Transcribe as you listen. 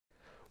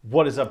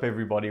What is up,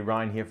 everybody?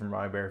 Ryan here from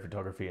RBP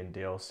Photography and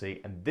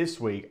DLC, and this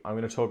week I'm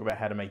going to talk about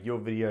how to make your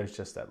videos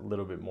just that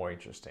little bit more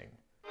interesting.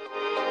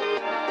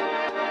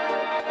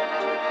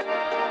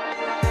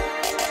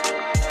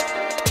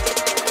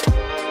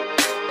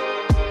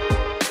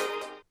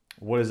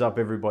 What is up,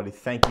 everybody?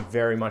 Thank you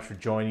very much for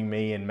joining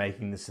me and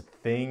making this a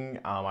thing.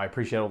 I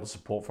appreciate all the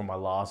support from my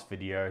last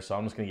video, so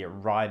I'm just going to get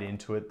right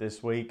into it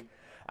this week.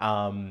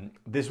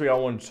 This week I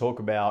want to talk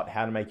about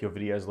how to make your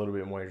videos a little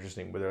bit more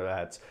interesting, whether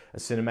that's a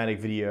cinematic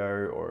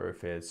video or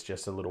if it's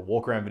just a little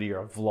walk around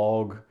video, a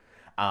vlog,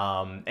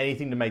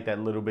 anything to make that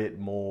a little bit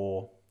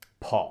more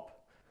pop.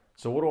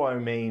 So what do I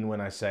mean when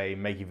I say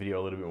make your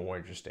video a little bit more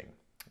interesting?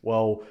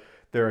 Well,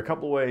 there are a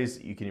couple of ways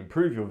that you can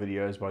improve your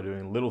videos by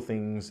doing little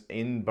things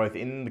both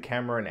in the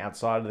camera and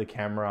outside of the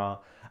camera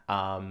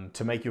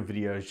to make your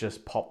videos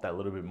just pop that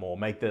little bit more,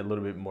 make that a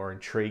little bit more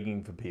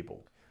intriguing for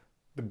people.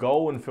 The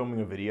goal when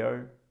filming a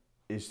video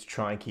is to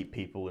try and keep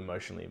people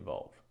emotionally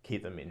involved,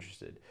 keep them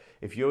interested.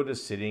 If you're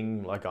just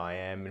sitting like I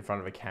am in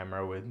front of a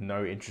camera with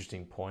no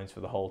interesting points for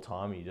the whole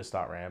time, and you just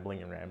start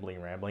rambling and rambling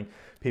and rambling,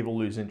 people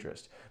lose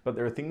interest. But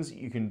there are things that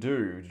you can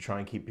do to try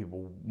and keep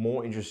people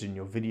more interested in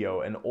your video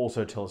and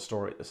also tell a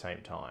story at the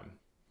same time.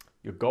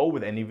 Your goal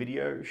with any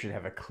video should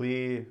have a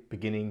clear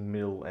beginning,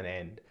 middle, and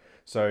end.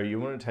 So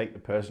you want to take the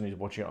person who's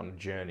watching it on a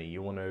journey.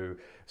 You want to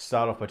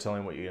start off by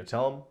telling what you're going to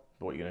tell them,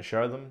 what you're going to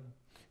show them.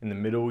 In the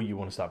middle, you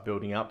want to start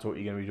building up to what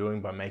you're going to be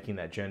doing by making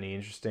that journey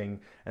interesting.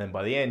 And then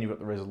by the end, you've got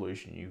the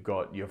resolution. You've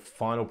got your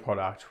final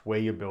product where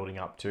you're building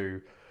up to.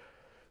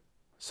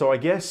 So I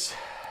guess,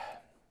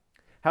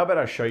 how about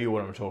I show you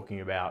what I'm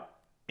talking about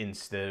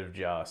instead of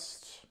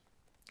just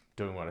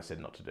doing what I said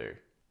not to do.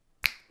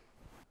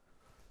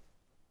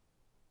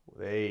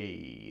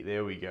 Hey,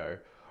 there we go.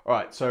 All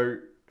right, so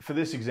for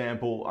this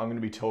example, I'm going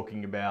to be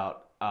talking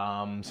about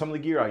some of the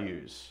gear I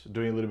use,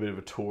 doing a little bit of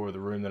a tour of the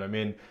room that I'm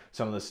in,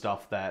 some of the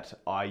stuff that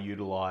I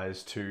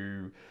utilize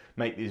to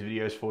make these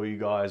videos for you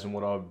guys and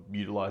what I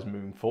utilize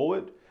moving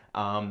forward.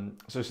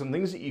 So some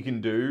things that you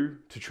can do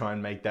to try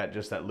and make that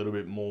just that little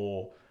bit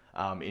more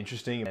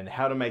interesting, and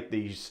how to make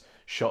these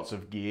shots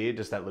of gear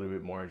just that little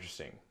bit more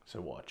interesting. So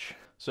watch.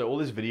 So all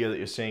this video that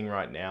you're seeing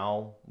right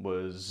now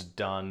was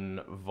done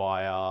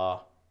via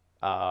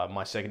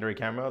my secondary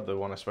camera, the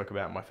one I spoke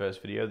about in my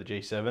first video, the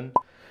G7.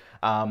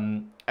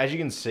 As you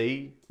can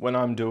see, when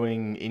I'm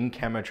doing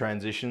in-camera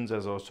transitions,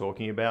 as I was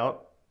talking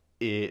about,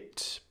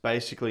 it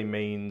basically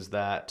means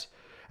that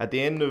at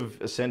the end of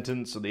a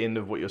sentence, or the end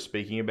of what you're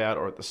speaking about,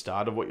 or at the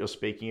start of what you're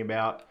speaking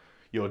about,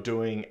 you're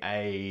doing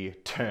a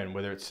turn,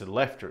 whether it's to the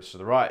left or it's to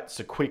the right. It's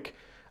a quick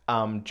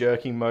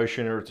jerking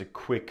motion, or it's a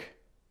quick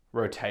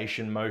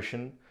rotation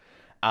motion,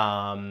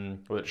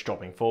 whether it's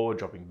dropping forward,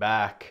 dropping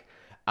back,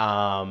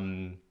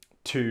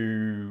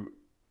 to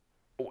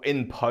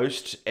in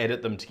post,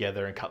 edit them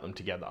together and cut them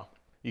together.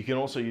 You can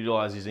also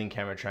utilize these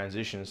in-camera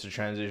transitions to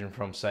transition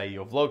from, say,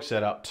 your vlog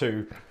setup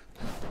to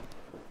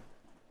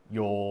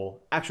your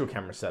actual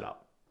camera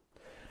setup.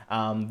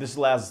 This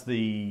allows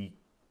the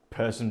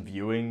person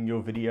viewing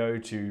your video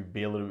to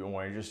be a little bit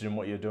more interested in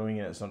what you're doing,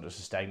 and it's not just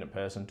a stagnant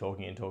person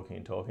talking and talking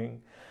and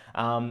talking.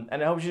 And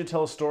it helps you to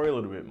tell a story a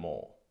little bit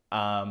more.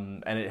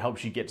 And it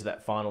helps you get to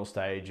that final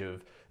stage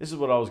of, this is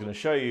what I was going to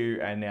show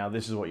you, and now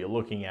this is what you're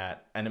looking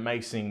at, and it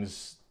makes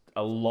things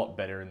a lot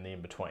better in the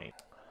in-between.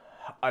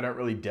 I don't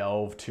really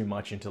delve too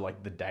much into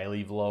like the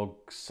daily vlog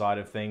side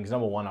of things.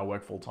 Number one, I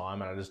work full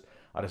time, and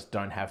I just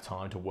don't have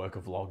time to work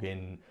a vlog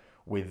in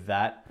with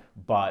that.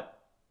 But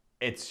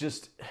it's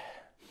just,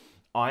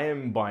 I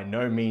am by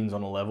no means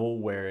on a level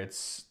where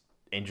it's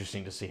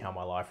interesting to see how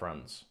my life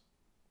runs.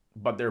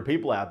 But there are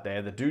people out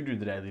there that do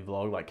the daily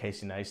vlog, like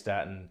Casey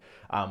Neistat and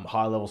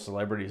high-level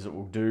celebrities that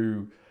will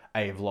do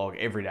a vlog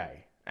every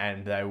day.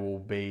 And they will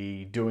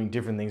be doing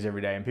different things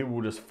every day, and people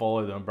will just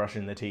follow them,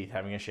 brushing their teeth,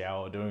 having a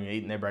shower,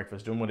 eating their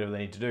breakfast, doing whatever they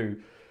need to do.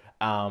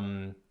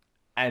 And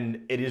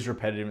it is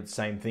repetitive, it's the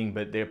same thing,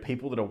 but there are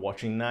people that are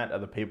watching that are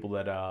the people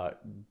that are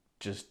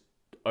just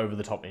over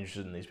the top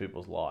interested in these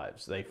people's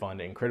lives. They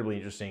find it incredibly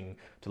interesting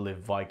to live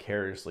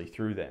vicariously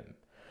through them.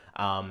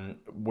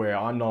 Where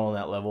I'm not on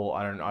that level,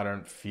 I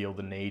don't feel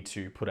the need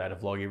to put out a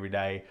vlog every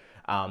day.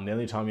 The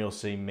only time you'll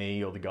see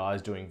me or the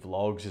guys doing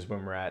vlogs is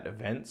when we're at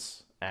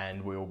events,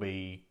 and we'll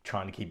be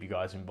trying to keep you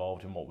guys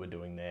involved in what we're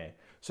doing there.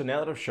 So now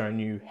that I've shown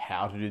you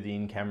how to do the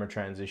in-camera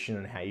transition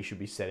and how you should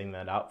be setting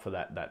that up for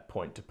that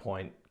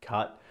point-to-point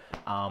cut,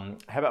 how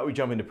about we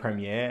jump into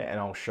Premiere, and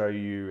I'll show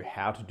you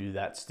how to do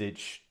that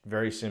stitch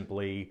very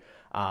simply,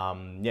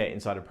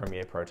 inside of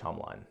Premiere Pro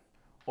Timeline.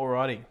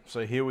 Alrighty,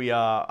 so here we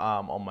are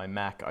on my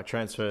Mac. I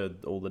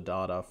transferred all the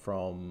data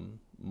from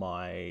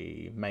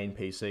my main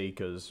PC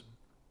because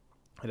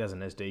it has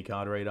an SD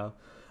card reader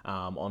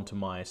onto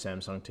my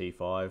Samsung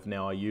T5.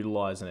 Now I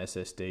utilize an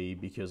SSD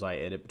because I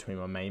edit between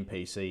my main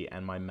PC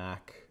and my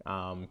Mac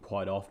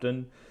quite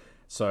often.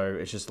 So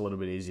it's just a little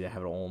bit easier to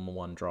have it all on the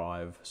one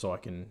drive so I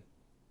can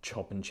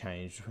chop and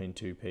change between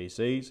two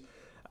PCs.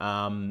 So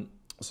I'm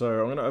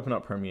going to open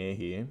up Premiere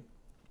here.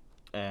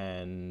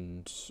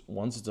 and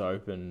once it's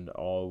opened,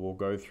 I will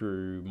go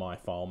through my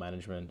file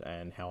management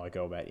and how I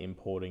go about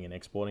importing and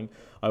exporting.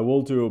 I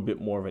will do a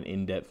bit more of an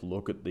in-depth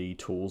look at the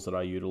tools that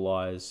I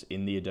utilize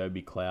in the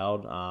Adobe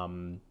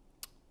Cloud,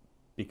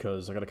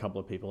 because I got a couple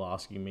of people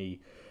asking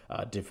me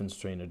difference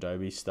between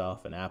Adobe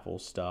stuff and Apple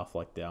stuff,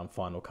 like the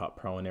Final Cut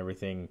Pro and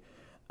everything.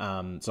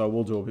 So I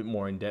will do a bit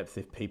more in depth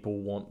if people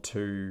want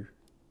to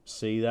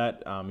see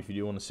that. If you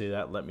do want to see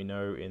that, let me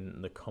know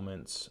in the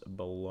comments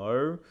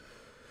below.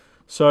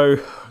 So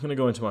I'm going to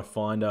go into my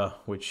Finder,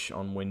 which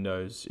on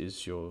Windows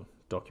is your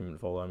document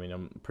folder. I mean,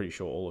 I'm pretty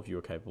sure all of you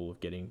are capable of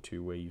getting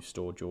to where you've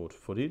stored your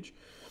footage.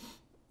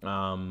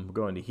 We'll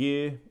go into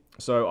here.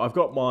 So I've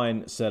got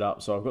mine set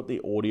up. So I've got the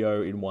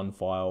audio in one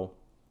file,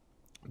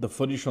 the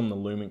footage from the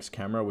Lumix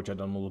camera, which I've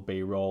done all the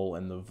B-roll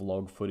and the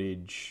vlog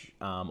footage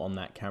on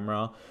that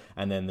camera,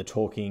 and then the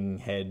talking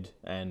head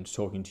and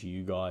talking to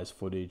you guys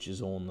footage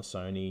is all on the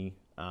Sony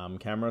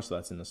camera, so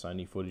that's in the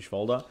Sony footage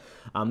folder.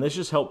 This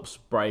just helps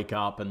break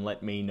up and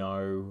let me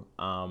know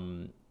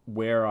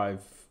where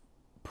I've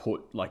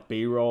put like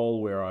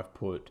B-roll, where I've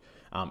put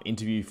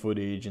interview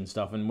footage and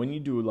stuff. And when you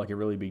do like a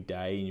really big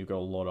day and you've got a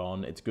lot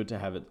on, it's good to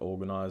have it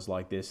organized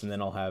like this. And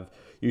then I'll have,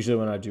 usually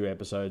when I do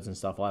episodes and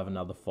stuff, I have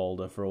another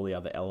folder for all the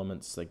other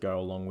elements that go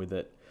along with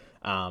it,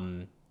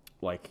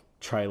 like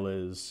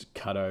trailers,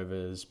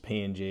 cutovers,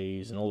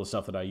 PNGs, and all the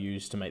stuff that I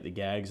use to make the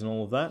gags and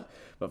all of that.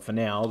 But for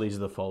now, these are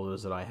the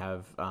folders that I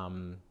have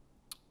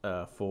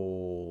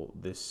for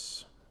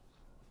this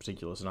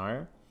particular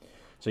scenario.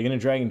 So you're going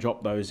to drag and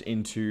drop those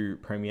into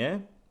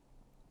Premiere.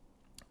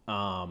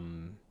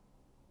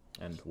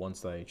 And once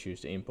they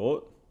choose to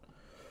import,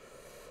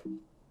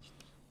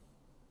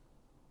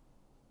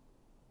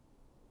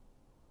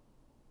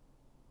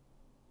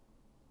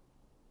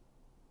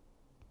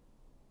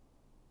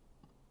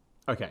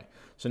 okay,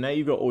 so now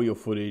you've got all your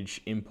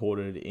footage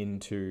imported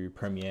into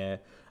Premiere.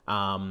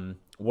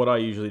 What I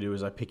usually do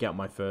is I pick out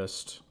my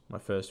first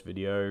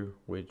video,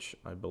 which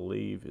I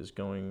believe is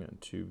going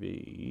to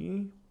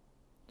be,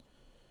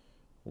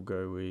 we'll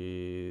go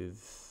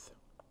with,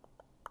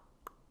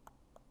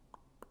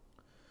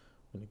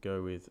 I'm going to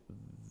go with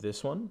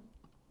this one.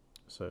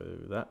 So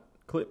that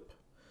clip.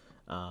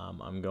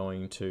 I'm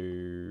going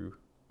to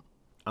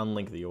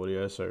unlink the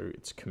audio, so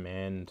it's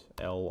Command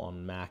L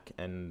on Mac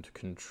and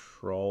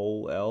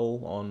Control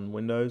L on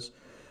Windows,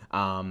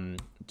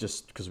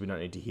 just because we don't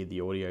need to hear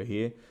the audio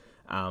here.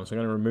 So I'm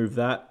going to remove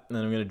that, and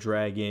then I'm going to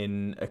drag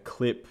in a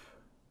clip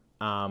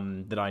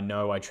that I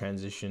know I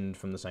transitioned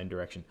from the same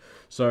direction.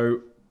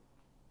 So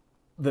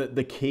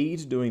the key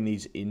to doing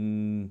these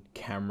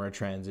in-camera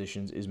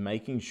transitions is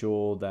making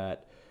sure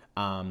that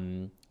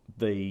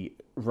the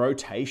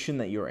rotation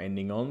that you're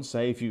ending on,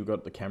 say if you've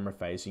got the camera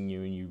facing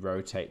you and you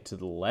rotate to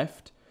the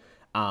left,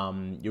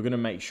 you're going to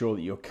make sure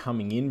that you're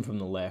coming in from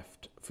the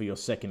left for your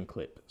second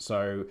clip.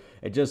 So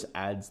it just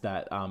adds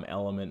that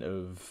element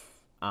of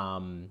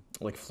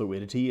like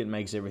fluidity. It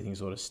makes everything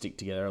sort of stick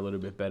together a little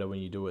bit better when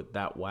you do it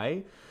that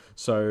way.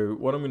 So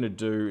what I'm going to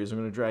do is I'm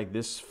going to drag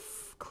this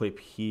clip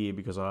here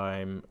because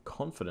I'm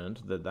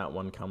confident that that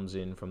one comes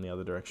in from the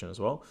other direction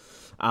as well.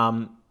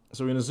 So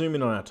we're going to zoom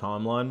in on our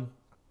timeline.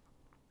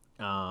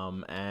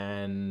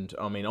 And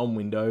I mean, on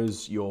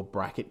Windows, your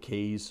bracket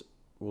keys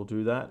will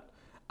do that.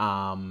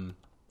 Oh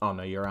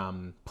no, your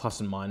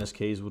plus and minus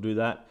keys will do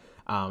that.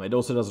 It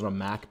also does it on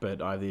Mac,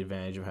 but I have the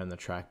advantage of having the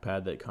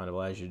trackpad that kind of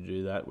allows you to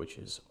do that, which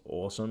is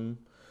awesome.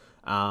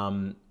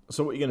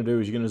 So what you're going to do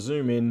is you're going to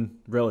zoom in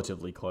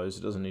relatively close.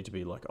 It doesn't need to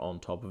be like on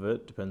top of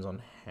it. Depends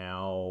on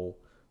how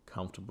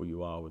comfortable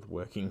you are with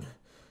working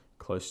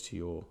close to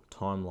your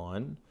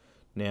timeline.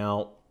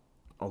 Now,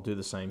 I'll do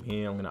the same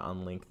here. I'm going to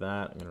unlink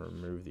that. I'm going to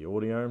remove the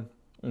audio.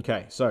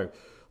 Okay, so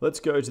let's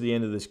go to the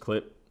end of this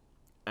clip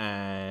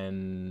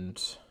and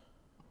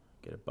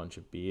get a bunch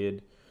of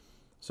beard.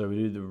 So we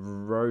do the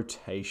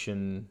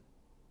rotation.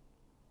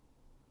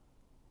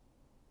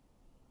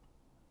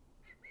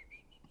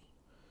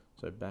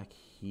 So back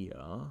here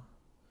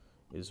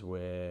is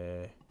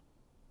where,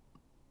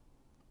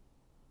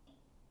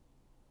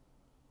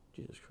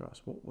 Jesus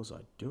Christ, what was I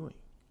doing?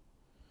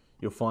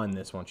 You'll find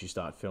this once you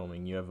start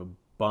filming. You have a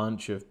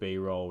bunch of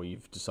B-roll where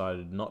you've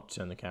decided not to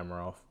turn the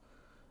camera off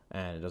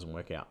and it doesn't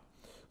work out.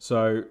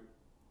 So,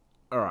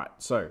 all right,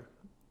 so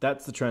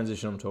that's the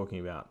transition I'm talking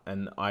about.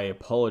 And I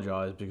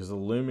apologize because the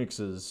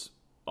Lumix's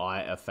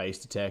face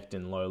detect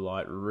in low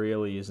light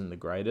really isn't the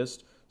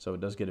greatest. So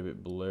it does get a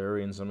bit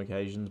blurry in some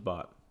occasions,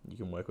 but you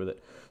can work with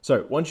it.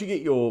 So once you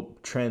get your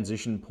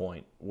transition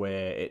point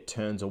where it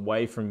turns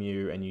away from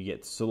you and you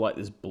get sort of like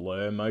this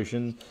blur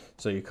motion,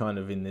 so you're kind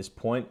of in this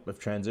point of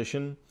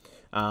transition,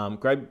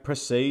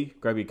 press C,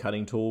 grab your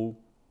cutting tool,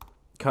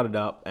 cut it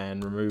up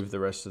and remove the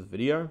rest of the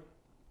video.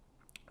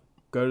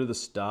 Go to the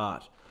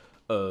start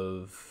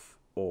of,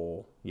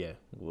 or yeah,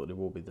 well, it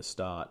will be the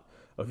start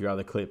of your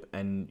other clip,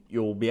 and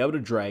you'll be able to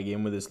drag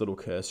in with this little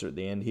cursor at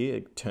the end here.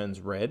 It turns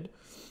red.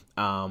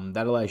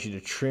 that allows you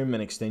to trim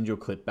and extend your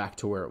clip back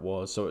to where it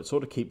was. So it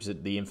sort of keeps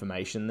the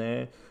information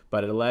there,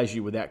 but it allows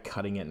you, without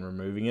cutting it and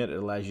removing it, it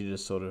allows you to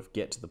sort of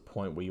get to the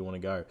point where you want to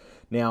go.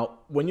 Now,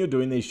 when you're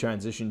doing these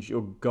transitions,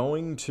 you're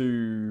going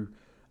to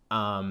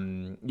have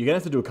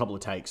to do a couple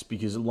of takes,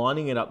 because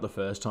lining it up the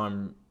first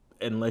time,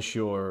 unless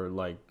you're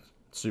like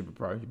super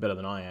pro, you're better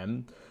than I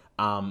am,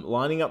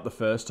 lining up the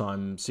first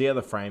time, see how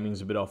the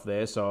framing's a bit off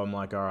there. So I'm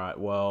like, all right,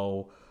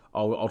 well,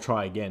 I'll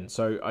try again.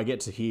 So I get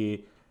to here.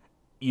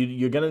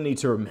 You're going to need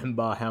to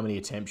remember how many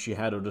attempts you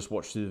had, or just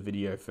watch through the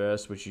video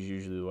first, which is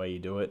usually the way you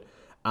do it.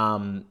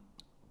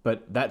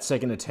 But that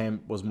second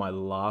attempt was my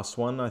last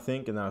one, I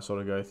think, and then I sort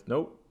of go,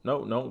 nope,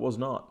 no, it was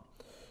not.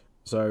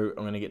 So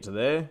I'm going to get to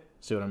there,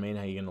 see what I mean,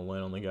 how you're going to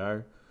learn on the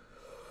go.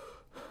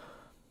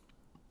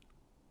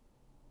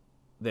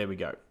 There we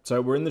go.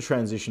 So we're in the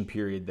transition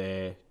period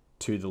there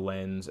to the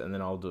lens, and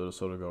then I'll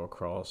sort of go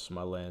across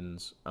my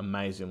lens.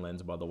 Amazing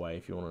lens, by the way.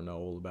 If you want to know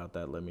all about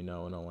that, let me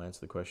know and I'll answer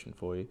the question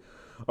for you.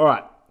 All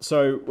right,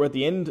 so we're at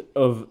the end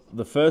of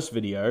the first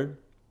video,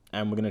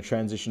 and we're going to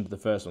transition to the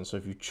first one. So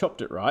if you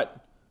chopped it right,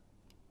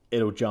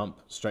 it'll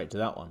jump straight to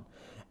that one.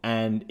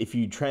 And if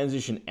you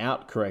transition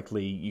out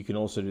correctly, you can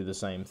also do the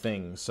same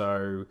thing.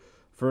 So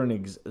for an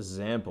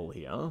example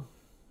here,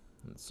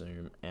 let's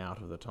zoom out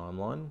of the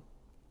timeline.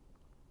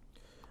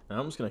 And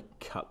I'm just going to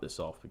cut this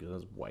off because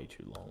that's way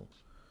too long.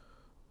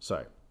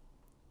 So,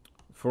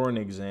 for an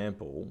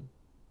example,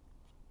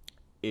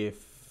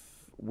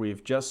 if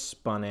we've just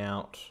spun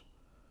out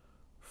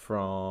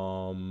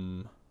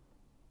from...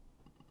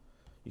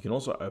 You can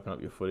also open up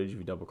your footage if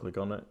you double click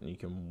on it, and you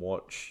can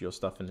watch your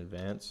stuff in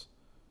advance.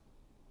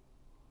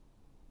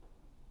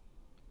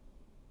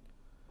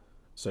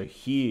 So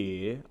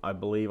here, I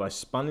believe I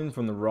spun in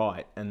from the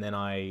right, and then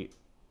I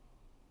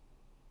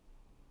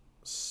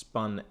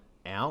spun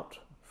out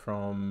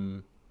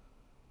from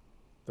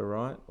the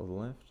right or the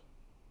left?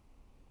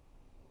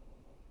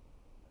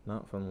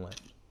 No, from the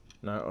left.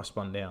 No, I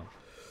spun down.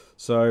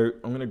 So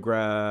I'm going to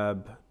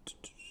grab...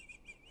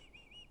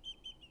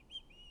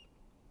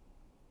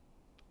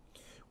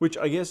 Which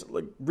I guess,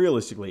 like,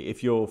 realistically,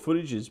 if your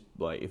footage is,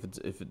 like, if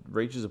it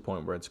reaches a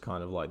point where it's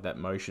kind of like that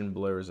motion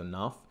blur is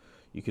enough,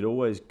 you could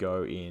always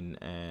go in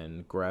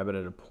and grab it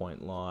at a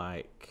point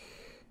like...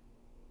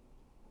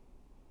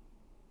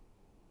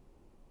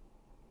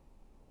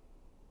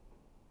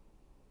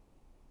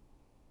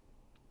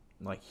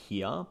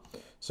 here.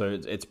 So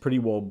it's pretty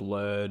well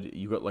blurred.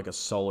 You've got like a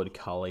solid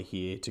color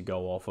here to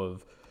go off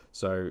of.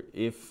 So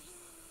if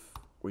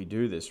we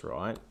do this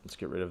right, let's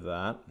get rid of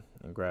that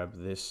and grab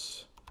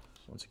this.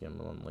 Once again,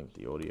 we'll unlink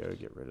the audio,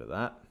 get rid of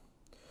that.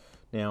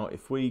 Now,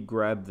 if we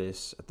grab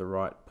this at the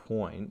right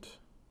point,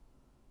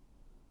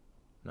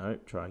 no,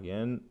 try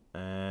again,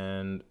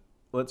 and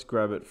let's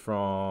grab it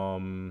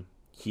from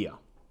here.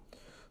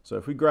 So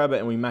if we grab it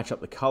and we match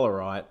up the color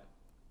right,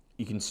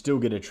 you can still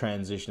get a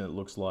transition that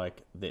looks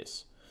like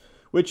this,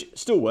 which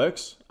still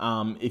works.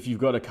 If you've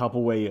got a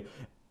couple where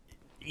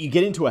you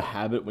get into a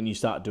habit when you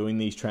start doing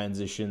these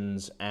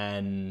transitions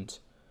and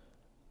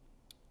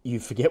you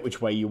forget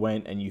which way you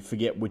went, and you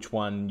forget which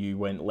one you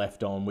went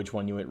left on, which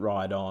one you went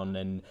right on,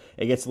 and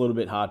it gets a little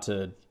bit hard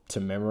to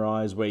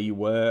memorize where you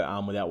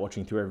were without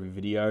watching through every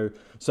video.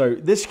 So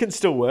this can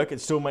still work.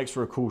 It still makes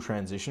for a cool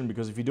transition,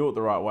 because if you do it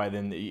the right way,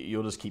 then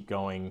you'll just keep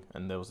going,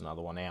 and there was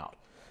another one out.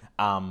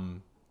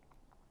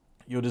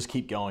 You'll just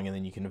keep going, and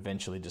then you can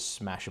eventually just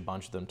smash a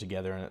bunch of them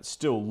together, and it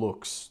still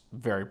looks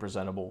very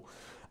presentable.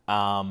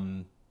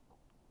 But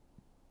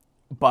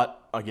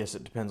I guess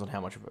it depends on how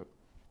much of a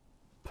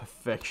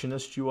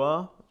perfectionist you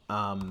are. So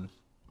I'm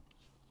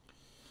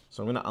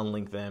going to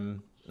unlink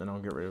them, and I'll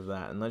get rid of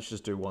that. And let's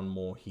just do one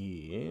more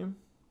here.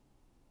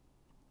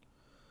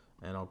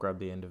 And I'll grab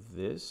the end of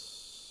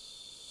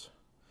this.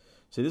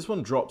 See, this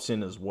one drops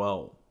in as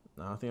well.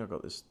 I think I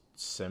got this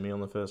semi on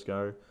the first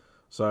go.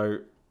 So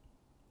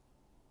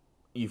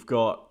you've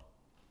got,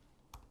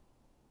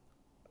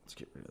 let's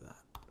get rid of that.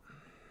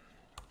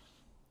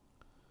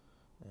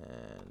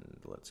 And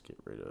let's get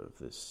rid of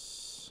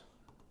this.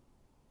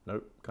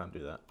 Nope, can't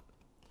do that.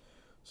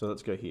 So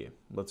let's go here.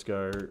 Let's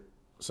go,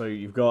 so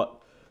you've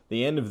got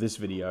the end of this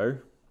video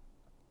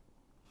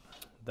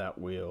that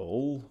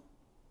will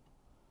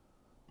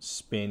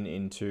spin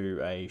into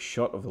a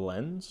shot of the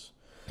lens,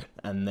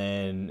 and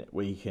then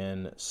we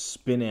can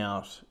spin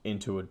out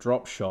into a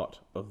drop shot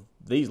of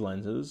these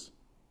lenses,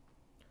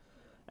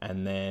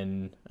 and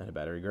then a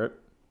battery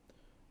grip,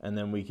 and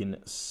then we can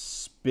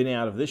spin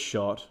out of this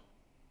shot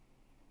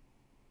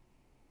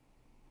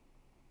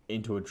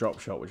into a drop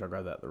shot, which I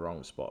grabbed that at the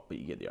wrong spot, but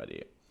you get the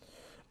idea.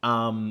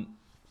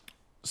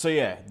 So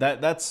yeah,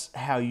 that's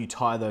how you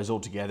tie those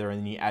all together, and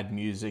then you add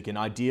music, and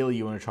ideally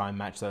you want to try and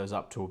match those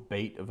up to a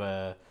beat of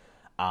a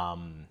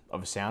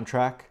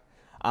soundtrack.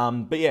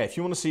 But yeah, if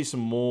you want to see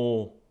some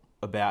more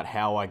about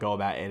how I go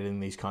about editing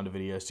these kind of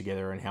videos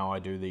together and how I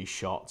do these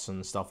shots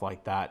and stuff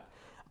like that,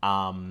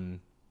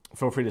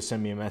 feel free to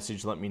send me a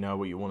message, let me know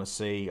what you want to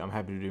see. I'm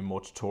happy to do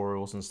more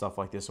tutorials and stuff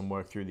like this and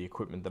work through the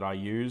equipment that I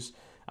use,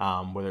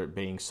 whether it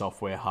being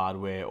software,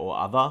 hardware, or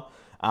other.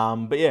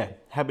 But yeah,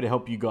 happy to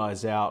help you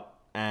guys out.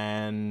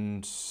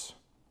 And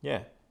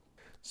yeah,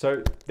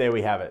 so there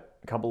we have it.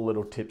 A couple of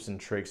little tips and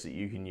tricks that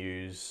you can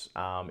use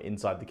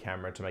inside the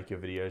camera to make your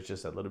videos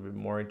just a little bit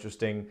more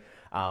interesting.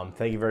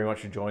 Thank you very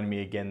much for joining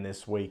me again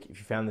this week. If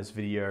you found this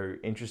video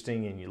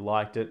interesting and you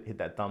liked it, hit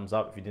that thumbs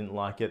up. If you didn't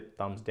like it,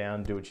 thumbs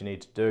down, do what you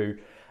need to do.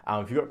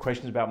 If you've got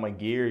questions about my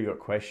gear, you've got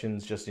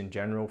questions just in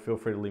general, feel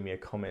free to leave me a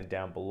comment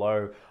down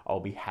below.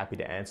 I'll be happy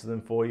to answer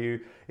them for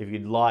you. If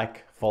you'd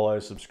like, follow,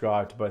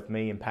 subscribe to both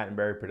me and Pat and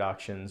Berry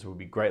Productions would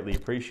be greatly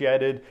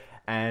appreciated.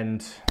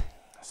 And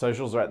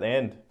socials are at the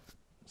end.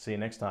 See you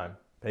next time.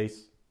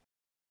 Peace.